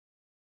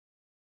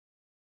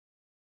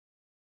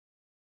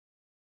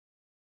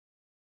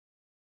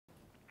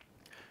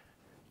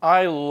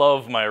I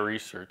love my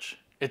research.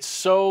 It's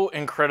so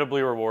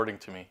incredibly rewarding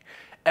to me.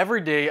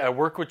 Every day I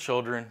work with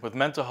children with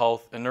mental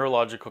health and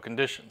neurological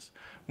conditions,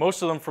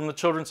 most of them from the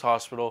Children's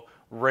Hospital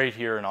right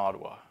here in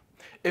Ottawa.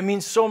 It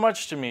means so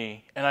much to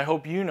me, and I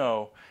hope you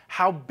know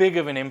how big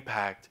of an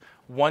impact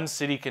one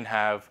city can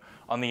have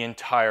on the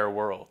entire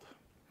world.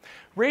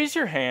 Raise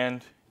your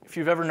hand if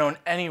you've ever known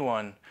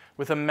anyone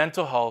with a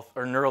mental health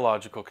or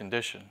neurological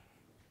condition.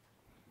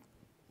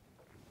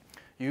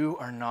 You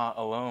are not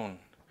alone.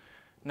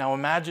 Now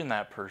imagine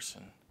that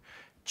person.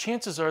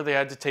 Chances are they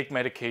had to take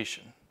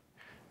medication,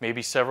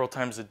 maybe several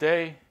times a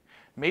day,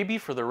 maybe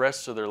for the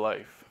rest of their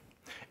life,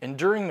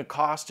 enduring the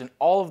cost and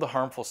all of the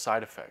harmful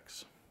side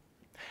effects.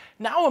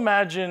 Now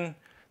imagine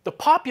the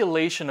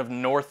population of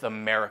North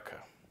America.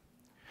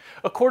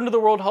 According to the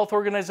World Health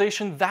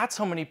Organization, that's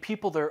how many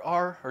people there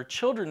are, or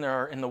children there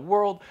are in the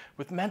world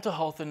with mental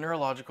health and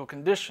neurological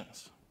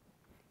conditions.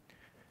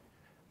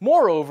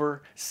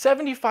 Moreover,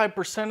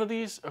 75% of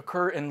these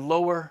occur in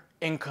lower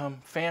income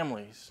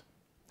families.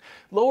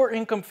 Lower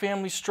income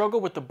families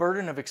struggle with the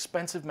burden of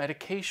expensive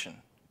medication.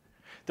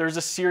 There's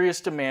a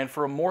serious demand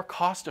for a more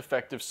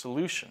cost-effective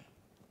solution.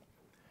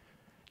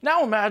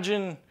 Now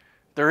imagine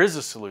there is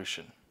a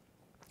solution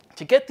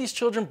to get these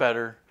children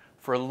better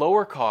for a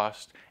lower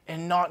cost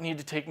and not need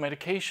to take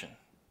medication.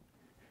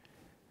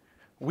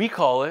 We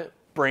call it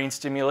brain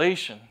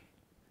stimulation.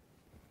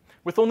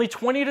 With only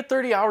 20 to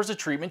 30 hours of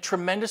treatment,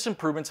 tremendous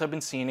improvements have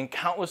been seen in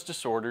countless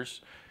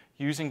disorders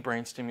using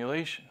brain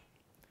stimulation.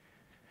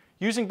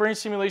 Using brain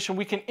stimulation,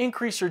 we can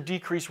increase or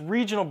decrease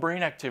regional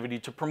brain activity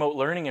to promote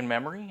learning and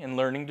memory in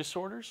learning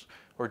disorders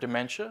or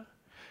dementia,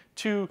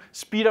 to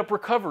speed up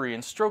recovery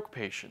in stroke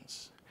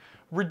patients,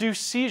 reduce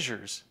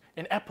seizures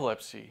in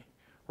epilepsy,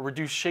 or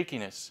reduce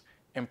shakiness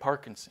in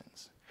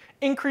Parkinson's,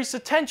 increase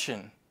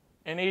attention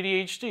in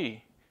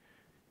ADHD,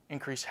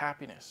 increase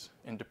happiness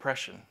in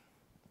depression.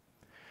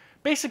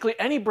 Basically,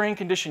 any brain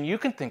condition you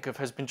can think of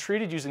has been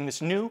treated using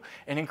this new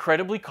and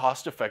incredibly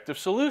cost-effective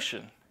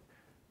solution,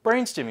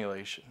 brain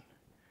stimulation.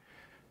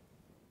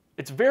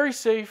 It's very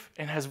safe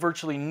and has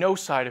virtually no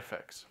side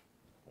effects.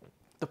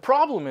 The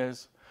problem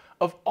is,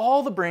 of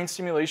all the brain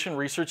stimulation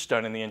research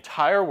done in the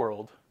entire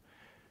world,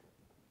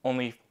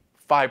 only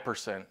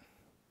 5%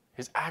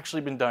 has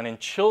actually been done in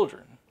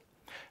children.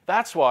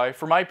 That's why,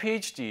 for my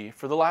PhD,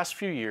 for the last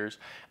few years,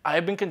 I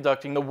have been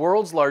conducting the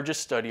world's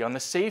largest study on the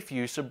safe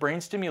use of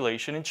brain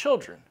stimulation in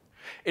children.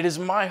 It is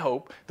my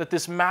hope that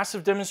this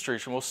massive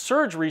demonstration will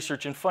surge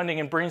research and funding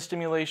in brain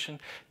stimulation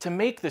to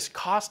make this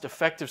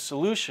cost-effective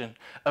solution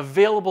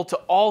available to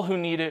all who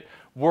need it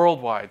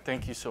worldwide.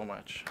 Thank you so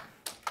much.